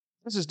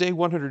This is day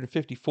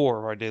 154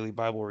 of our daily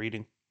Bible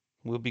reading.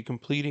 We'll be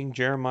completing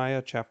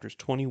Jeremiah chapters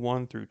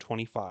 21 through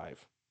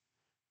 25.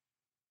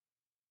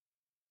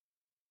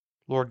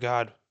 Lord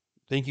God,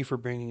 thank you for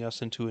bringing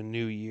us into a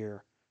new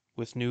year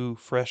with new,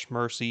 fresh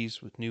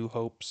mercies, with new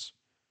hopes.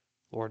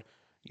 Lord,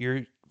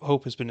 your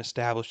hope has been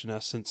established in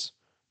us since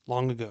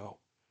long ago.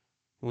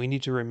 We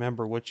need to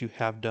remember what you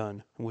have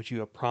done and what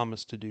you have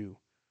promised to do.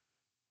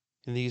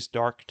 In these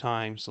dark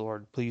times,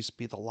 Lord, please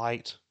be the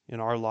light in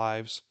our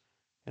lives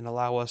and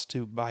allow us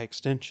to, by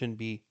extension,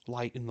 be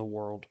light in the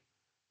world.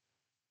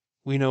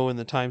 We know in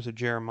the times of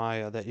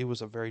Jeremiah that it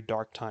was a very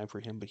dark time for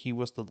him, but he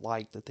was the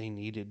light that they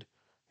needed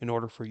in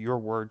order for your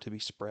word to be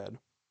spread.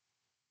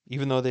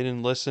 Even though they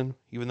didn't listen,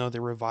 even though they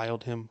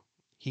reviled him,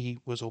 he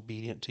was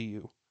obedient to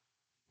you.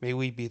 May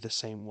we be the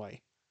same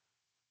way.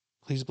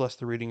 Please bless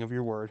the reading of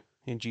your word.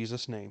 In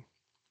Jesus' name,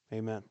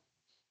 amen.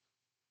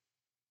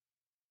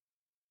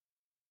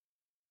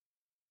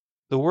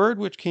 The word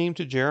which came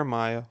to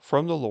Jeremiah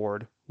from the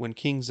Lord when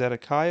King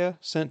Zedekiah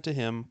sent to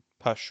him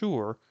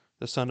Pashur,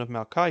 the son of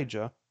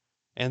Malchijah,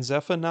 and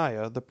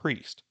Zephaniah the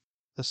priest,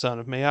 the son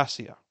of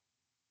Maaseiah,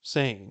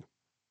 saying,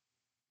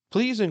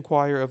 Please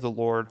inquire of the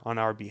Lord on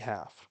our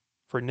behalf,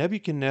 for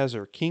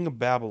Nebuchadnezzar king of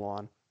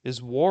Babylon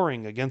is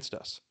warring against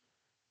us.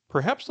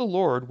 Perhaps the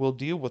Lord will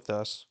deal with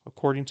us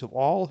according to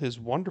all his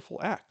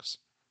wonderful acts,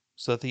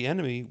 so that the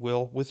enemy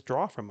will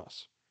withdraw from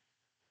us.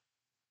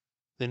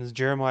 Then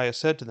Jeremiah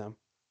said to them,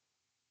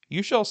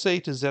 You shall say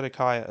to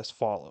Zedekiah as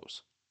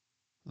follows,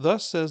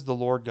 Thus says the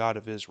Lord God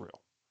of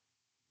Israel,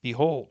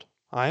 Behold,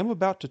 I am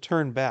about to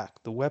turn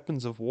back the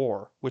weapons of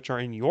war which are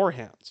in your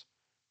hands,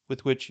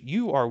 with which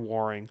you are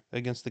warring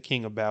against the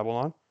king of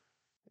Babylon,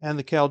 and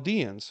the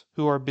Chaldeans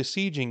who are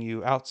besieging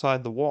you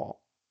outside the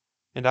wall,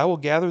 and I will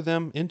gather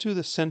them into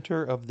the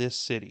center of this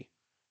city.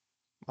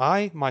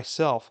 I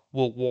myself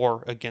will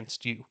war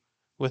against you,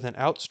 with an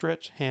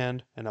outstretched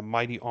hand and a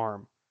mighty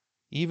arm,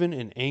 even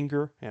in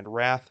anger and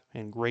wrath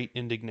and great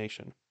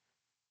indignation.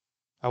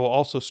 I will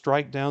also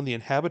strike down the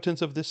inhabitants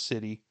of this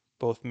city,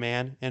 both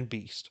man and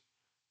beast.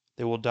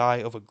 They will die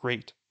of a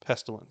great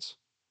pestilence.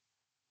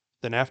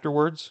 Then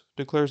afterwards,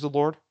 declares the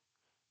Lord,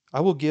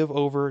 I will give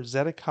over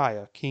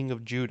Zedekiah king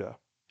of Judah,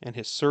 and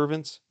his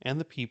servants and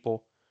the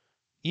people,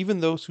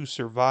 even those who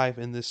survive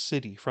in this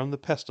city from the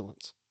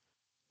pestilence,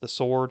 the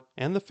sword,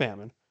 and the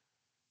famine,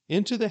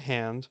 into the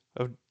hand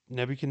of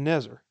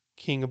Nebuchadnezzar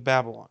king of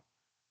Babylon,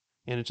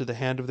 and into the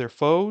hand of their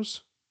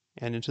foes,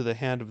 and into the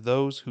hand of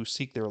those who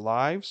seek their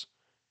lives,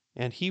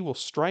 and he will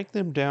strike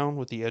them down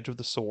with the edge of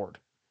the sword.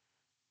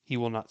 He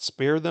will not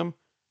spare them,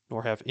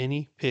 nor have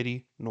any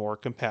pity nor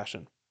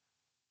compassion.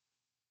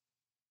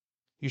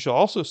 You shall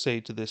also say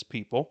to this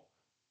people,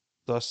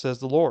 Thus says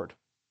the Lord,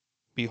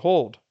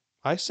 Behold,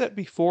 I set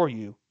before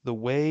you the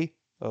way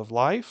of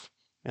life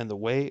and the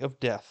way of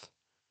death.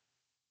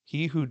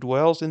 He who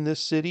dwells in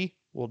this city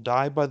will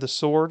die by the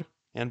sword,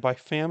 and by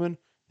famine,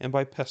 and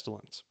by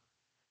pestilence.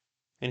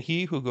 And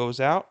he who goes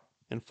out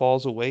and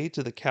falls away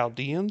to the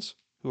Chaldeans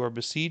who are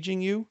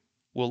besieging you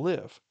will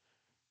live,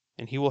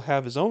 and he will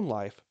have his own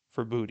life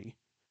for booty.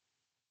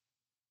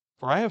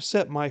 For I have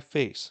set my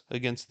face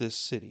against this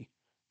city,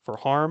 for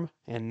harm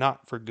and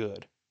not for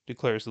good,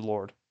 declares the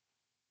Lord.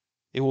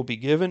 It will be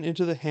given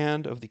into the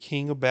hand of the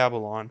king of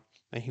Babylon,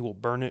 and he will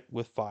burn it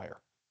with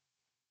fire.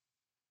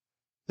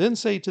 Then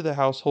say to the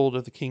household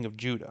of the king of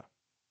Judah,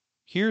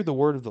 Hear the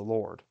word of the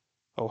Lord,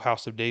 O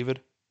house of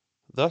David.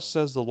 Thus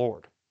says the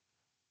Lord,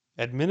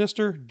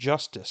 Administer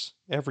justice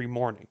every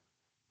morning,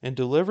 and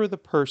deliver the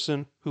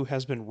person who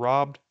has been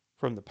robbed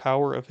from the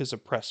power of his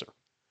oppressor,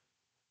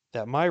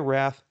 that my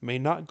wrath may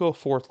not go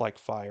forth like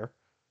fire,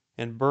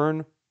 and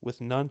burn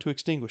with none to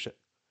extinguish it,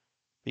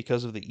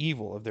 because of the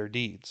evil of their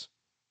deeds.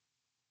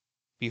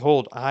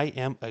 Behold, I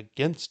am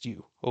against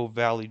you, O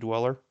valley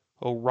dweller,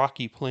 O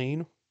rocky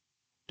plain,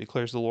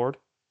 declares the Lord.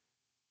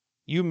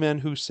 You men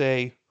who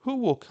say, Who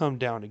will come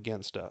down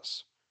against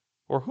us?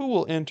 Or who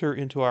will enter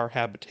into our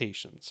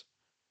habitations?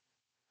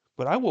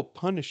 But I will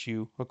punish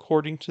you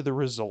according to the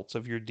results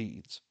of your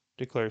deeds,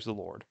 declares the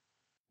Lord.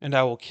 And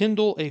I will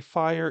kindle a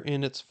fire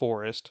in its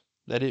forest,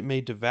 that it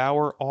may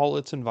devour all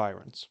its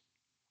environs.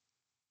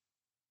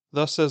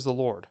 Thus says the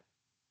Lord,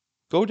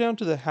 Go down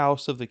to the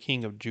house of the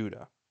king of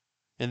Judah,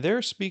 and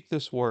there speak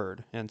this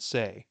word, and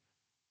say,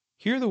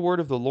 Hear the word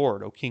of the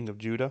Lord, O king of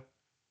Judah,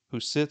 who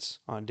sits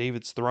on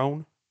David's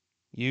throne,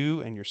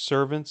 you and your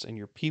servants and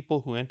your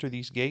people who enter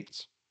these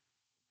gates.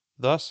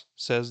 Thus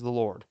says the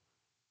Lord,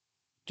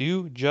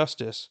 Do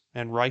justice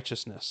and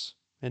righteousness,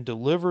 and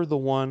deliver the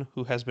one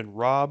who has been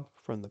robbed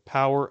from the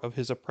power of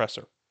his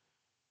oppressor.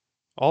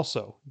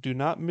 Also, do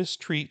not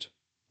mistreat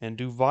and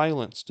do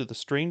violence to the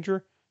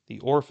stranger, the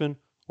orphan,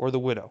 or the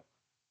widow,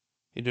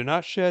 and do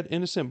not shed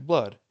innocent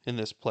blood in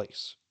this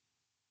place.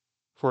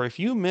 For if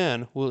you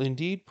men will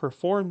indeed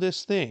perform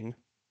this thing,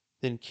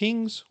 then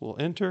kings will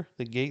enter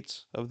the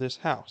gates of this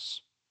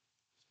house,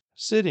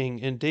 sitting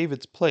in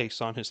David's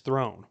place on his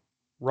throne,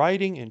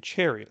 riding in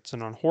chariots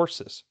and on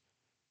horses,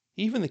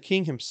 even the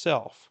king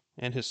himself,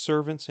 and his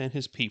servants and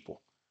his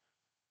people.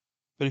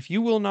 But if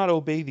you will not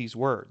obey these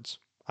words,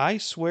 I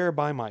swear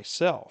by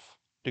myself,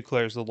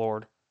 declares the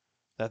Lord,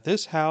 that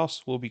this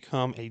house will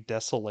become a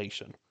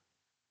desolation.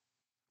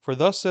 For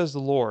thus says the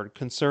Lord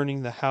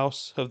concerning the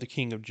house of the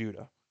king of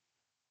Judah: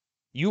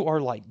 You are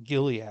like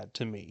Gilead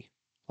to me,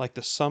 like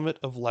the summit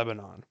of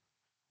Lebanon.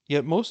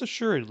 Yet most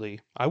assuredly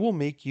I will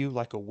make you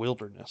like a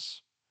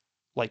wilderness,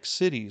 like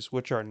cities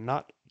which are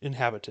not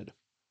inhabited.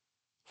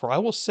 For I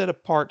will set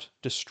apart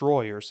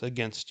destroyers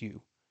against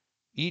you,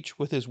 each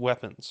with his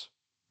weapons,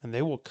 and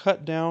they will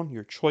cut down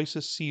your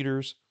choicest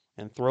cedars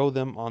and throw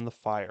them on the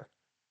fire.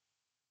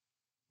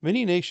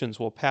 Many nations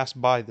will pass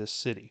by this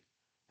city,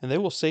 and they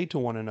will say to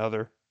one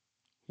another,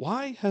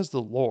 Why has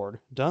the Lord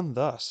done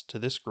thus to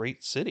this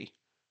great city?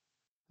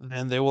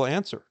 Then they will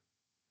answer,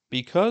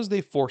 Because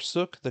they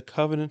forsook the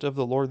covenant of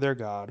the Lord their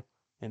God,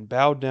 and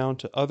bowed down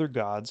to other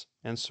gods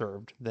and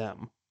served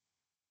them.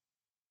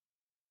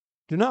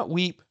 Do not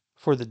weep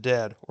for the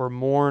dead or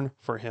mourn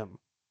for him,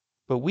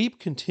 but weep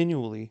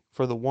continually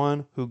for the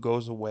one who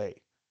goes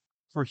away,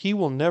 for he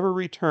will never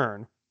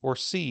return or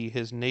see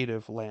his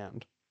native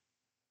land.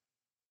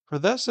 For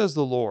thus says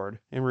the Lord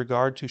in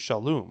regard to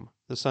Shallum,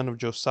 the son of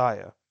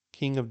Josiah,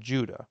 king of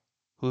Judah,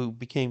 who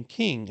became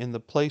king in the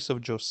place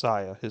of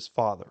Josiah his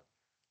father,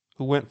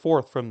 who went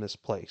forth from this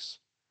place.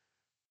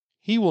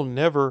 He will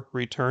never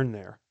return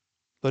there,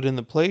 but in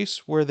the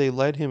place where they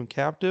led him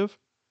captive,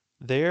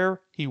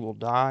 there he will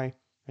die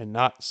and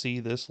not see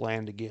this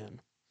land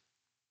again.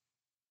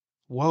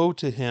 Woe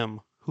to him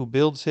who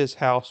builds his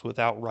house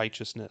without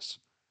righteousness,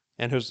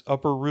 and his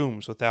upper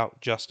rooms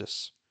without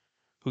justice,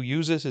 who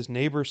uses his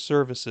neighbor's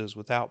services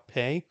without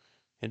pay,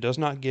 and does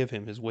not give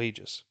him his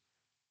wages,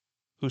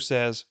 who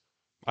says,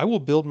 I will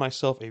build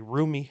myself a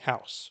roomy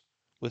house,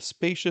 with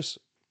spacious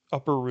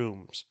upper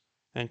rooms,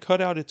 and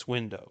cut out its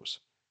windows,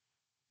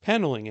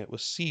 paneling it with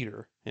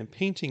cedar, and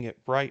painting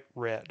it bright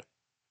red.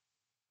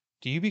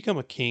 Do you become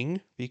a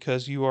king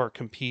because you are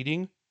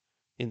competing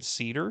in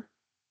cedar?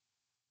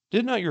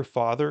 Did not your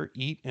father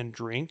eat and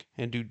drink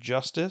and do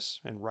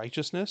justice and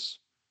righteousness?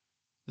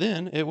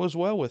 Then it was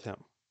well with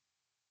him.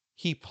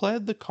 He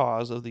pled the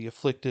cause of the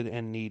afflicted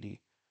and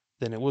needy.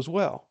 Then it was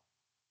well.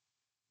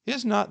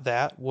 Is not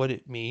that what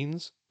it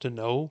means to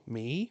know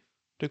me?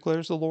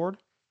 Declares the Lord.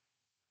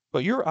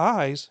 But your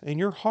eyes and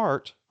your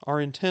heart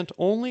are intent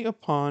only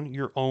upon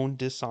your own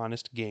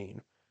dishonest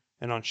gain,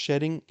 and on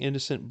shedding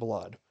innocent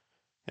blood,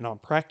 and on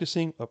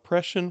practicing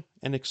oppression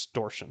and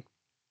extortion.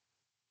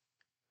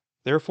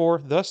 Therefore,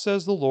 thus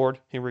says the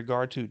Lord in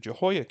regard to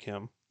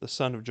Jehoiakim, the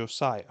son of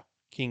Josiah,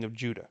 king of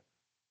Judah: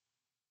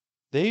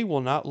 They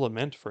will not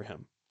lament for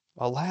him,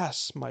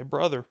 Alas, my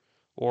brother,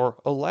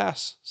 or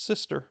Alas,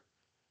 sister.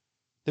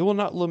 They will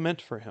not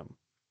lament for him,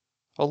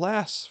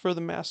 Alas for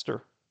the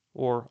master,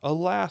 or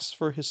Alas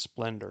for his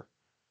splendor.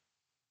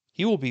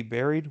 He will be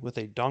buried with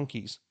a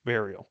donkey's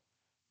burial,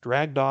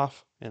 dragged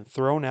off and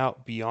thrown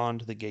out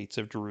beyond the gates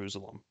of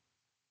Jerusalem.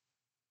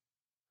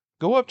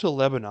 Go up to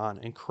Lebanon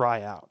and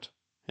cry out,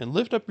 and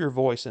lift up your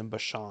voice in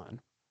Bashan.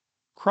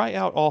 Cry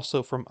out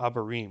also from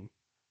Abarim,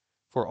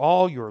 for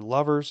all your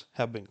lovers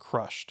have been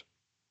crushed.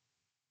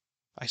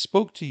 I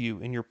spoke to you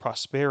in your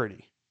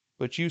prosperity,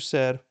 but you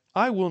said,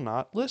 I will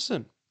not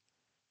listen.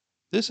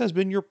 This has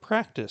been your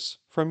practice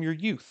from your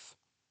youth,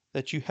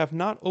 that you have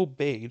not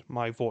obeyed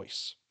my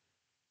voice.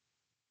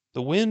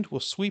 The wind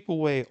will sweep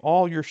away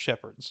all your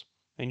shepherds,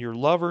 and your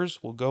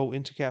lovers will go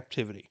into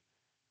captivity.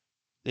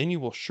 Then you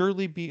will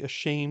surely be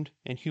ashamed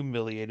and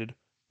humiliated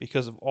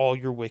because of all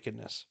your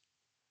wickedness.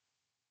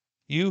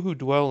 You who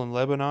dwell in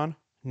Lebanon,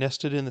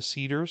 nested in the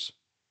cedars,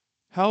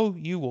 how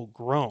you will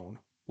groan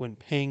when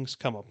pangs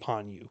come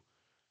upon you,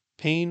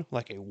 pain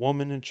like a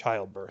woman in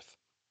childbirth.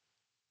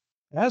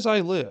 As I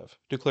live,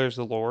 declares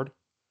the Lord,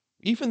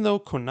 even though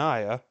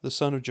Coniah, the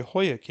son of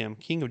Jehoiakim,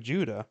 king of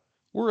Judah,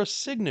 were a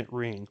signet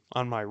ring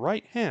on my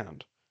right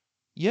hand,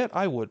 yet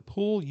I would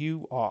pull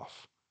you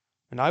off,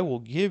 and I will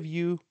give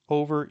you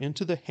over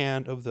into the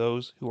hand of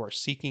those who are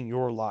seeking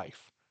your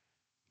life.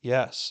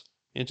 Yes,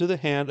 into the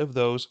hand of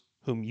those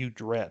whom you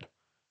dread,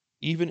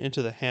 even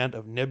into the hand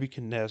of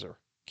Nebuchadnezzar,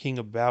 king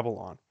of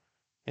Babylon,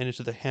 and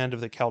into the hand of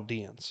the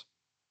Chaldeans.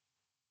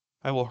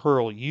 I will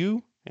hurl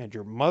you and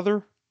your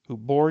mother, who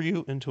bore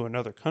you, into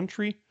another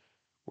country,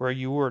 where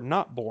you were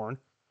not born,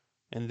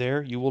 and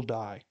there you will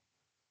die.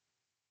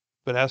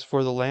 But as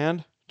for the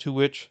land to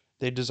which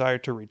they desire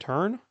to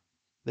return,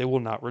 they will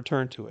not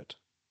return to it.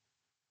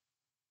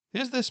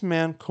 Is this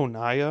man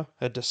Coniah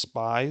a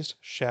despised,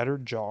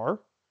 shattered jar?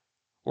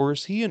 Or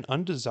is he an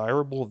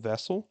undesirable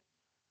vessel?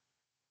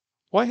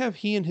 Why have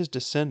he and his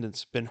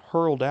descendants been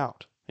hurled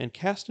out and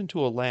cast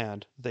into a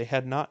land they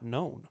had not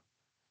known?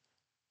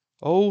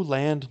 O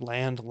land,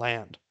 land,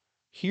 land,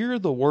 hear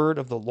the word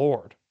of the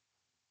Lord.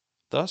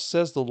 Thus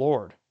says the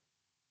Lord: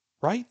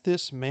 Write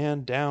this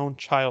man down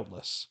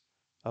childless,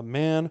 a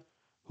man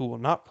who will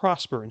not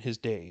prosper in his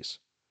days,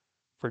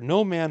 for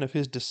no man of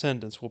his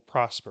descendants will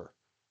prosper,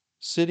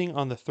 sitting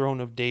on the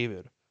throne of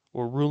David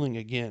or ruling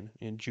again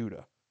in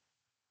Judah.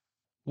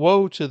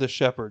 Woe to the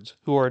shepherds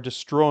who are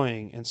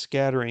destroying and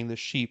scattering the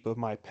sheep of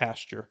my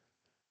pasture.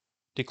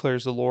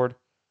 declares the Lord.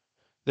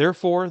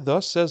 Therefore,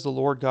 thus says the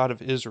Lord God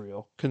of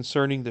Israel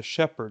concerning the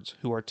shepherds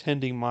who are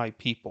tending my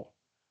people: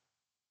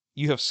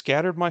 You have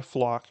scattered my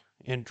flock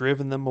and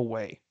driven them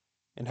away,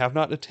 and have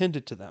not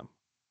attended to them.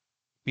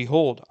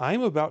 Behold, I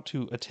am about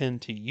to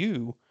attend to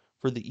you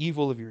for the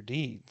evil of your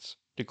deeds,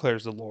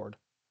 declares the Lord.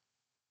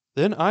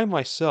 Then I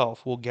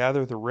myself will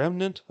gather the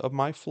remnant of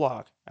my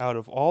flock out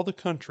of all the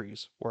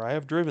countries where I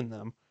have driven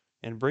them,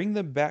 and bring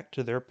them back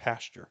to their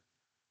pasture,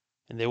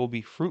 and they will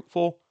be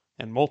fruitful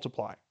and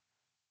multiply.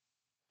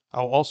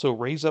 I will also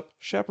raise up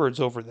shepherds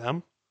over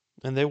them,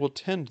 and they will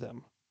tend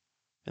them,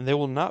 and they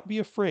will not be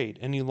afraid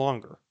any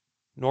longer,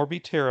 nor be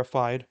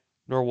terrified,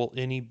 nor will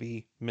any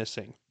be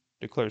missing,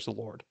 declares the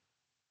Lord.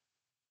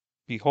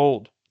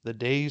 Behold, the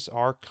days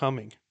are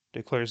coming,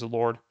 declares the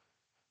Lord,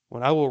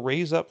 when I will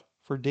raise up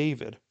for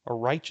David a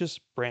righteous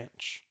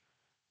branch,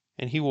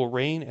 and he will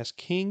reign as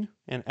king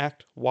and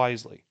act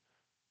wisely,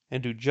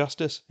 and do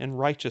justice and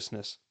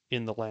righteousness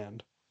in the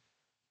land.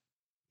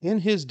 In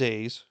his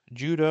days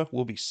Judah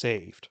will be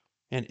saved,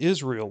 and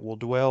Israel will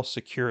dwell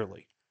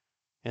securely,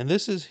 and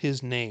this is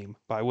his name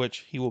by which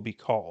he will be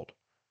called,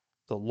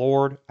 the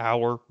Lord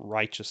our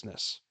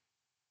righteousness.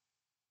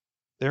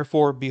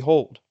 Therefore,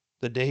 behold,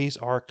 the days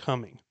are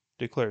coming,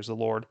 declares the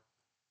Lord,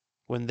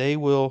 when they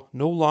will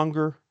no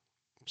longer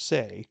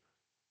say,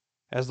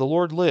 As the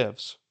Lord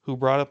lives, who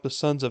brought up the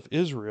sons of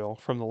Israel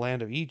from the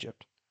land of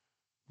Egypt,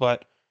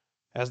 but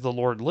As the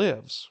Lord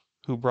lives,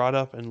 who brought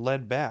up and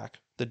led back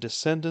the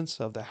descendants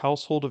of the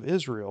household of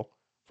Israel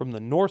from the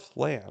north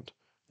land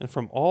and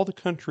from all the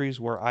countries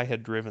where I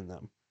had driven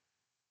them.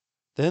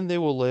 Then they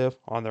will live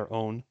on their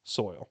own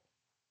soil.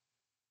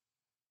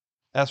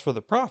 As for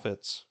the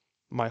prophets,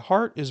 my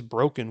heart is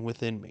broken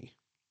within me.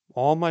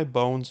 All my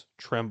bones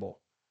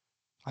tremble.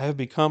 I have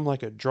become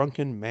like a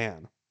drunken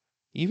man,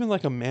 even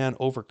like a man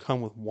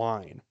overcome with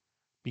wine,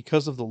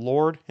 because of the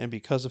Lord and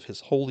because of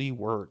his holy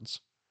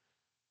words.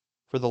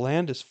 For the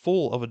land is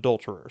full of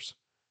adulterers,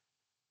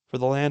 for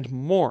the land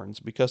mourns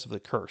because of the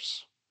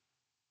curse.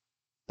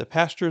 The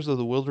pastures of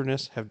the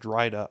wilderness have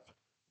dried up.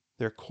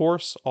 Their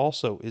course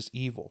also is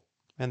evil,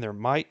 and their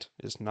might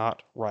is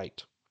not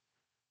right.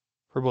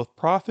 For both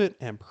prophet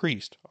and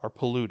priest are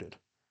polluted.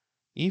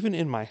 Even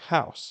in my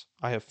house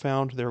I have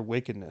found their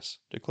wickedness,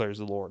 declares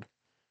the Lord.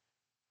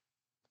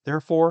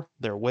 Therefore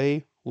their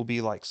way will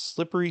be like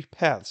slippery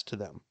paths to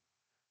them.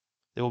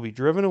 They will be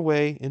driven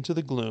away into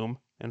the gloom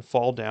and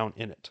fall down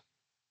in it.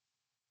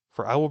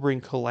 For I will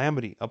bring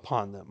calamity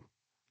upon them,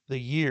 the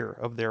year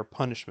of their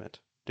punishment,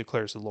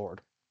 declares the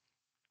Lord.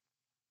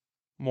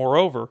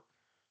 Moreover,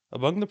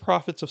 among the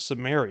prophets of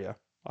Samaria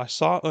I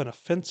saw an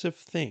offensive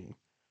thing.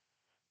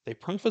 They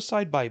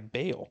prophesied by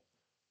Baal,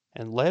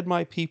 and led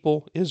my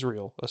people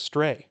Israel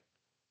astray.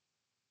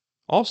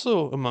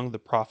 Also among the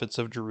prophets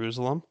of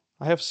Jerusalem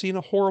I have seen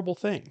a horrible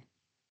thing,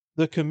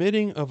 the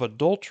committing of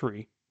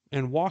adultery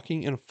and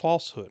walking in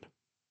falsehood,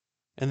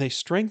 and they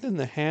strengthen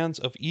the hands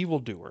of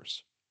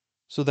evildoers,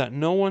 so that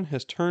no one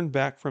has turned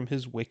back from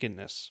his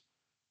wickedness.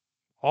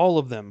 All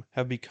of them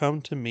have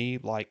become to me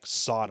like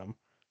Sodom,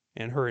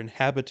 and her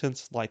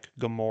inhabitants like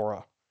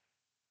Gomorrah.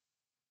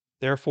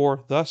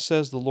 Therefore thus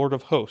says the Lord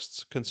of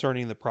hosts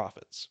concerning the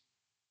prophets: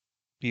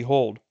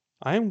 Behold,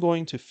 I am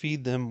going to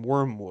feed them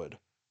wormwood,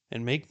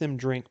 and make them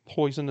drink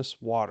poisonous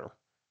water.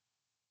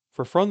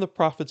 For from the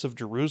prophets of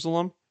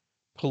Jerusalem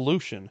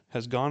pollution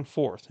has gone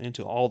forth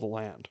into all the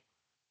land.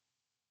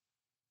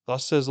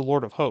 Thus says the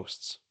Lord of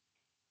hosts: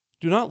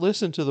 Do not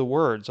listen to the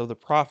words of the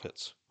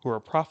prophets who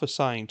are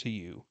prophesying to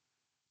you.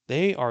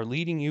 They are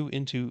leading you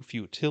into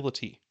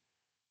futility.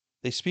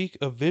 They speak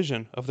a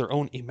vision of their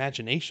own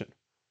imagination,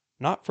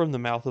 not from the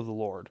mouth of the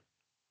Lord.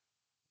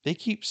 They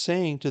keep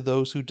saying to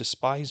those who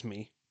despise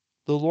me,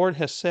 The Lord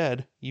has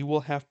said, you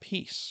will have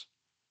peace.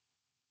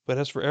 But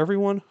as for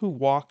everyone who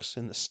walks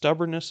in the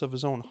stubbornness of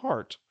his own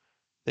heart,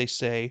 they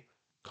say,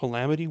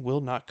 Calamity will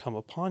not come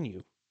upon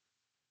you.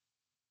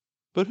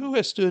 But who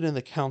has stood in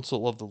the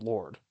counsel of the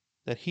Lord,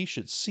 that he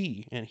should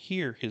see and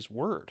hear his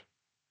word?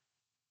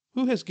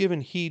 Who has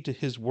given heed to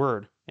his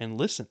word and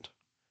listened?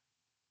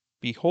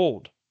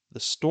 Behold, the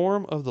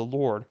storm of the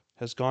Lord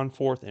has gone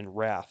forth in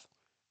wrath,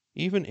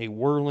 even a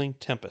whirling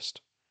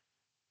tempest.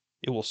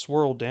 It will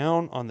swirl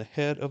down on the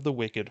head of the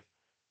wicked.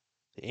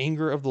 The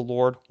anger of the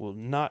Lord will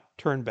not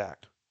turn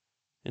back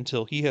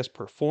until he has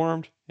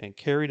performed and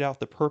carried out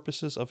the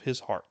purposes of his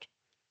heart.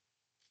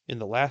 In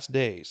the last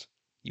days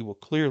you will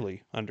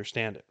clearly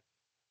understand it.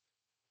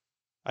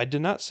 I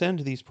did not send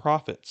these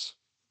prophets,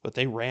 but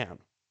they ran.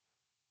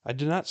 I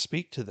did not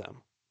speak to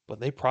them, but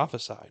they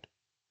prophesied.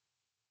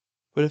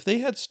 But if they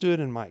had stood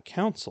in my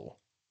counsel,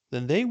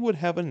 then they would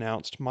have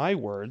announced my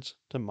words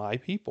to my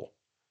people,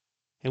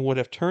 and would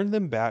have turned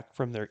them back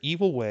from their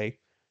evil way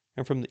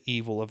and from the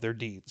evil of their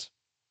deeds.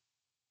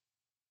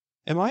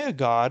 Am I a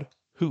God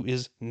who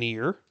is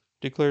near,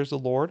 declares the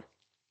Lord,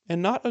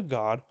 and not a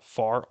God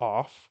far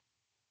off?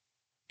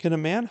 Can a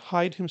man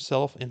hide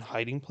himself in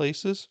hiding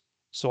places,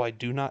 so I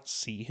do not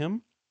see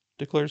him,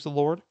 declares the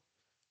Lord?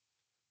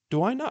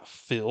 Do I not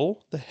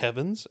fill the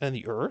heavens and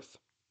the earth,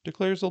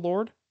 declares the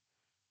Lord?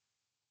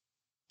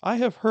 I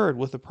have heard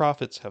what the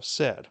prophets have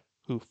said,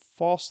 who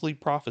falsely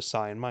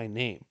prophesy in my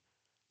name,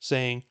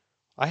 saying,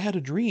 I had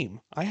a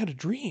dream, I had a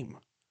dream.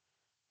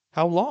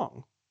 How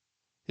long?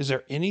 Is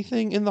there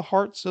anything in the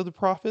hearts of the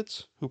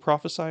prophets who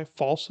prophesy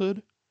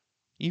falsehood,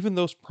 even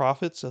those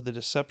prophets of the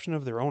deception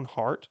of their own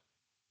heart,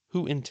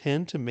 who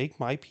intend to make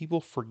my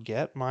people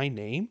forget my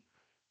name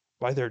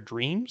by their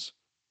dreams,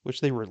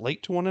 which they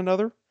relate to one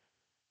another,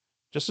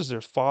 just as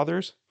their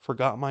fathers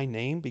forgot my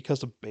name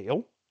because of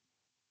Baal?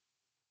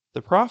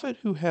 The prophet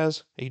who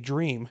has a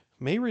dream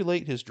may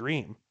relate his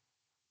dream,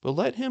 but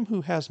let him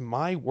who has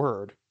my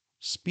word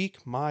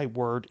speak my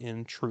word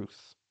in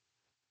truth.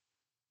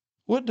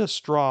 What does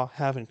straw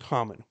have in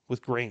common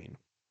with grain?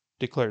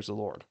 Declares the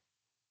Lord.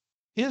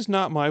 Is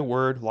not my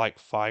word like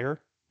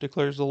fire,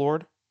 declares the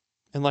Lord,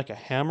 and like a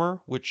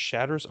hammer which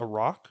shatters a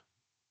rock?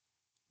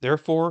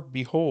 Therefore,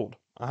 behold,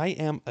 I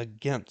am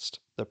against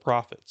the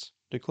prophets,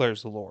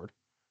 declares the Lord,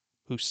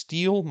 who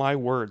steal my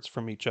words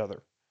from each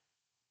other.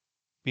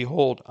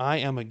 Behold, I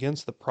am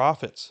against the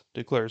prophets,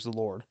 declares the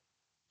Lord,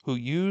 who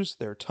use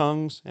their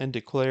tongues and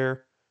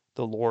declare,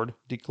 the Lord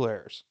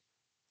declares.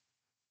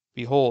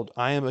 Behold,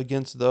 I am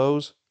against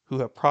those who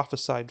have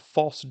prophesied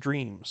false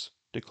dreams,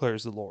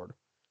 declares the Lord,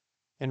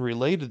 and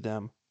related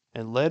them,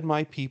 and led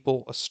my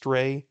people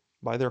astray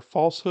by their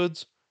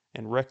falsehoods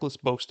and reckless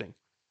boasting.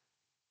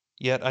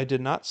 Yet I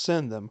did not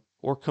send them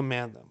or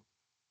command them,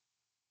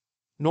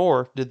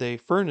 nor did they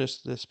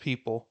furnish this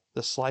people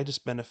the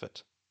slightest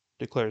benefit,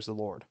 declares the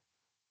Lord.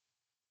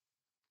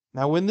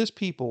 Now when this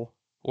people,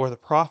 or the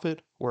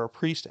prophet, or a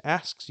priest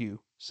asks you,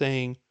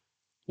 saying,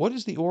 What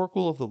is the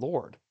oracle of the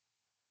Lord?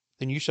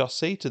 Then you shall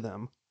say to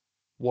them,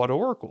 What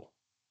oracle?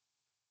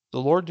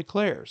 The Lord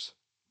declares,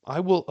 I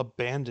will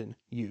abandon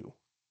you.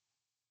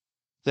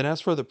 Then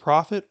as for the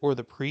prophet, or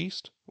the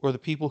priest, or the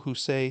people who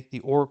say, The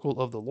oracle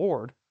of the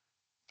Lord,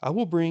 I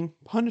will bring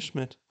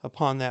punishment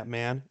upon that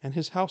man and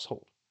his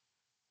household.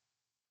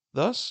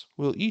 Thus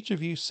will each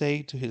of you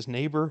say to his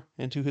neighbor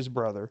and to his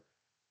brother,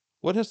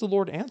 What has the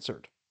Lord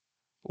answered?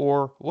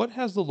 Or what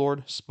has the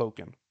Lord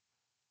spoken?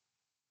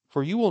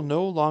 For you will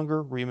no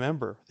longer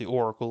remember the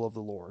oracle of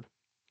the Lord,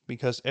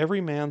 because every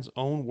man's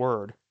own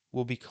word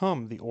will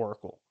become the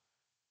oracle,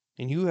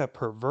 and you have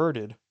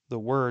perverted the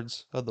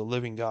words of the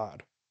living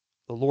God,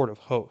 the Lord of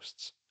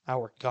hosts,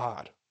 our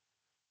God.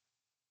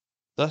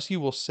 Thus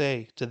you will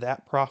say to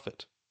that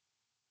prophet,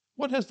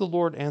 What has the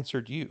Lord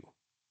answered you?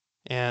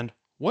 And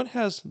what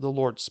has the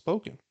Lord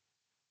spoken?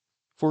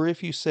 For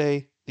if you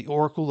say, The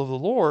oracle of the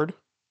Lord,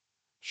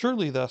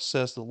 surely thus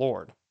says the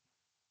Lord,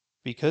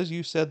 because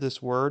you said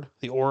this word,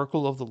 the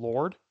oracle of the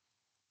Lord,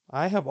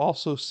 I have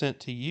also sent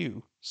to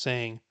you,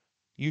 saying,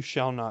 You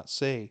shall not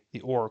say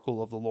the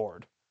oracle of the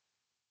Lord.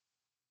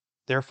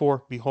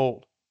 Therefore,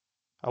 behold,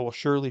 I will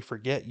surely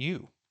forget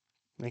you,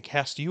 and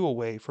cast you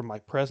away from my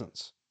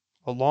presence,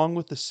 along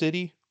with the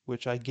city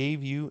which I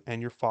gave you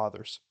and your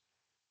fathers.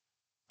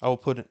 I will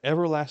put an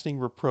everlasting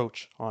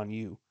reproach on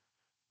you,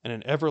 and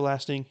an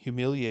everlasting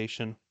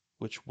humiliation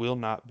which will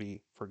not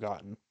be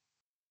forgotten.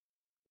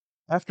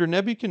 After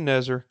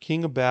Nebuchadnezzar,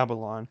 king of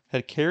Babylon,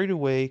 had carried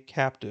away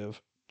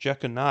captive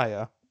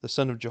Jeconiah, the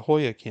son of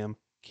Jehoiakim,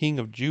 king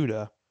of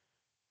Judah,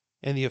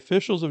 and the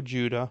officials of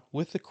Judah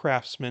with the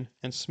craftsmen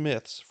and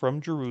smiths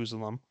from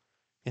Jerusalem,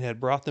 and had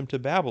brought them to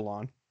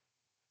Babylon,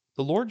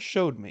 the Lord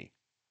showed me,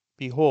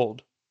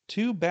 behold,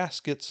 2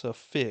 baskets of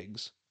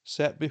figs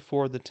set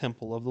before the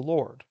temple of the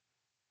Lord.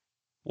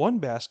 One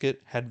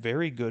basket had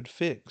very good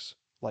figs,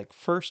 like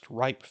first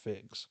ripe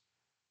figs,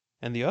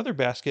 and the other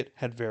basket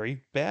had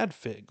very bad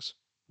figs,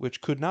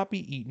 which could not be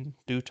eaten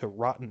due to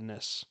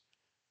rottenness.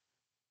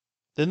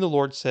 Then the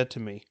Lord said to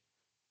me,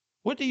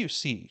 What do you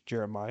see,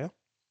 Jeremiah?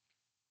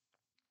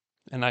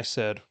 And I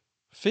said,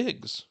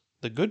 Figs,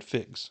 the good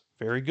figs,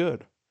 very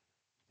good,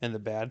 and the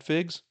bad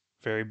figs,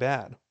 very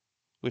bad,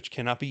 which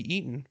cannot be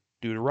eaten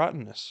due to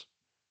rottenness.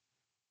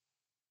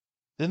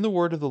 Then the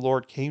word of the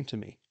Lord came to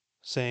me,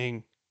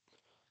 saying,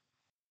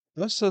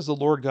 Thus says the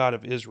Lord God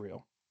of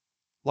Israel,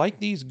 Like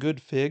these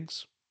good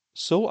figs,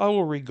 so I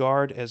will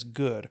regard as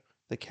good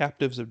the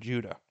captives of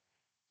Judah,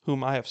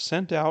 whom I have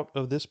sent out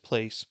of this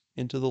place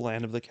into the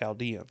land of the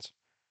Chaldeans.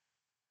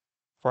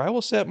 For I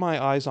will set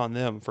my eyes on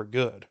them for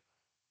good,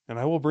 and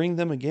I will bring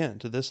them again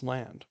to this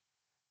land,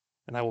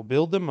 and I will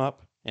build them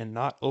up and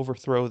not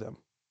overthrow them,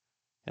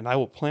 and I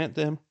will plant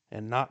them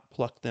and not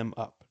pluck them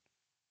up.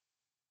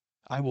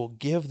 I will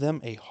give them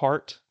a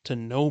heart to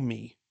know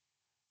me,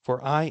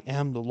 for I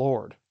am the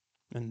Lord,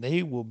 and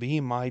they will be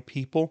my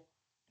people,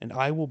 and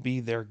I will be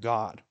their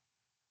God,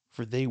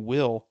 for they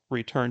will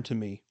return to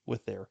me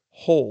with their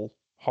whole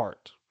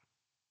heart.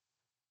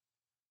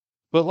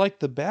 But like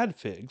the bad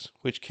figs,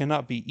 which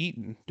cannot be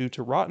eaten due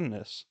to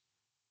rottenness,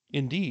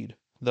 indeed,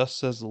 thus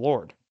says the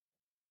Lord,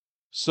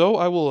 so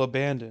I will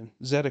abandon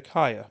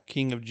Zedekiah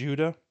king of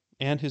Judah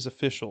and his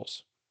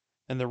officials,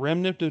 and the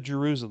remnant of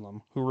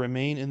Jerusalem who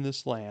remain in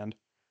this land,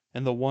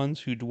 and the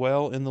ones who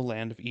dwell in the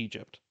land of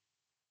Egypt.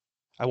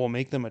 I will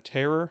make them a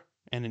terror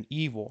and an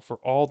evil for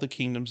all the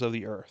kingdoms of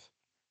the earth,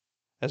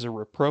 as a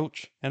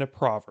reproach and a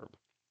proverb,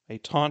 a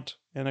taunt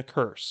and a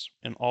curse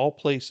in all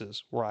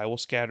places where I will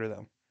scatter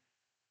them.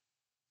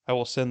 I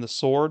will send the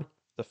sword,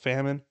 the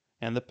famine,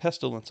 and the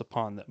pestilence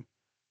upon them,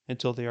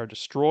 until they are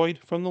destroyed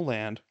from the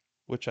land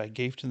which I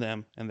gave to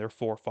them and their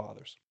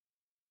forefathers.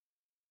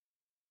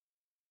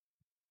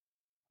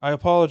 I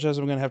apologize,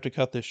 I'm going to have to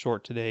cut this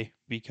short today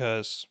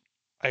because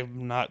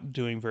I'm not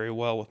doing very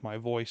well with my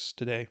voice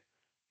today.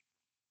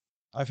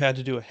 I've had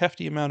to do a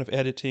hefty amount of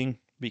editing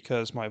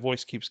because my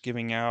voice keeps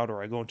giving out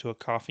or I go into a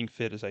coughing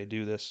fit as I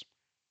do this.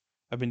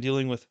 I've been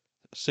dealing with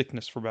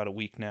sickness for about a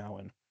week now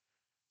and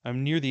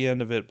I'm near the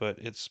end of it, but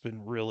it's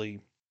been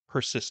really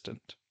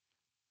persistent.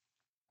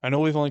 I know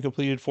we've only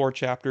completed 4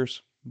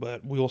 chapters,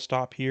 but we will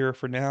stop here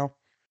for now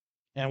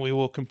and we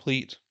will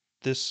complete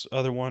this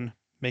other one,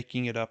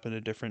 making it up in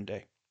a different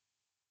day.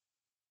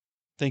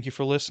 Thank you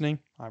for listening.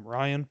 I'm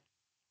Ryan,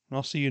 and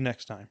I'll see you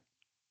next time.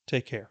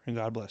 Take care, and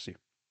God bless you.